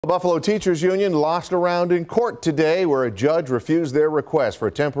The Buffalo Teachers Union lost a round in court today where a judge refused their request for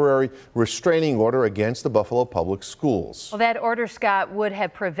a temporary restraining order against the Buffalo Public Schools. Well, that order, Scott, would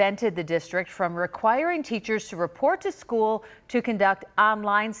have prevented the district from requiring teachers to report to school to conduct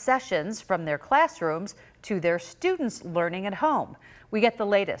online sessions from their classrooms to their students learning at home. We get the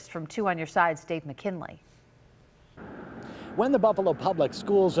latest from 2 on Your Side's Dave McKinley. When the Buffalo Public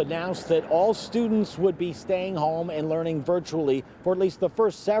Schools announced that all students would be staying home and learning virtually for at least the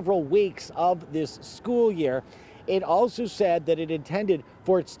first several weeks of this school year, it also said that it intended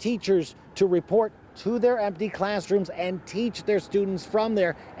for its teachers to report to their empty classrooms and teach their students from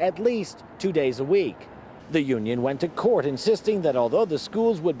there at least 2 days a week. The union went to court insisting that although the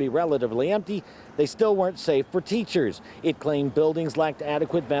schools would be relatively empty, they still weren't safe for teachers. It claimed buildings lacked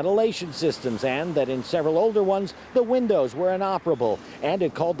adequate ventilation systems and that in several older ones, the windows were inoperable. And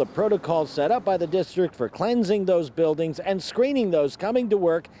it called the protocol set up by the district for cleansing those buildings and screening those coming to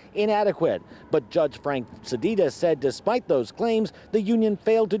work inadequate. But Judge Frank Sedita said despite those claims, the union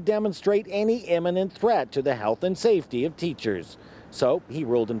failed to demonstrate any imminent threat to the health and safety of teachers. So he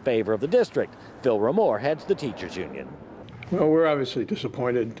ruled in favor of the district. Phil Ramore heads the teachers union. Well, we're obviously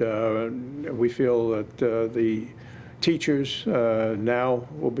disappointed. We feel that the teachers now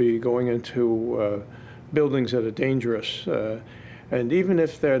will be going into buildings that are dangerous. And even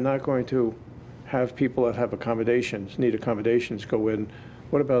if they're not going to have people that have accommodations, need accommodations go in,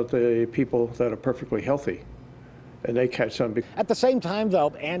 what about the people that are perfectly healthy? And they catch something. At the same time, though,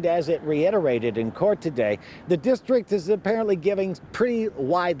 and as it reiterated in court today, the district is apparently giving pretty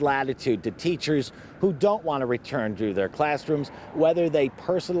wide latitude to teachers who don't want to return to their classrooms, whether they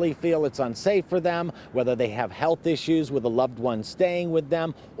personally feel it's unsafe for them, whether they have health issues with a loved one staying with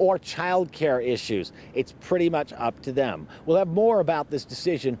them, or child care issues. It's pretty much up to them. We'll have more about this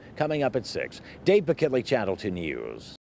decision coming up at 6. Dave McKinley, Channel 2 News.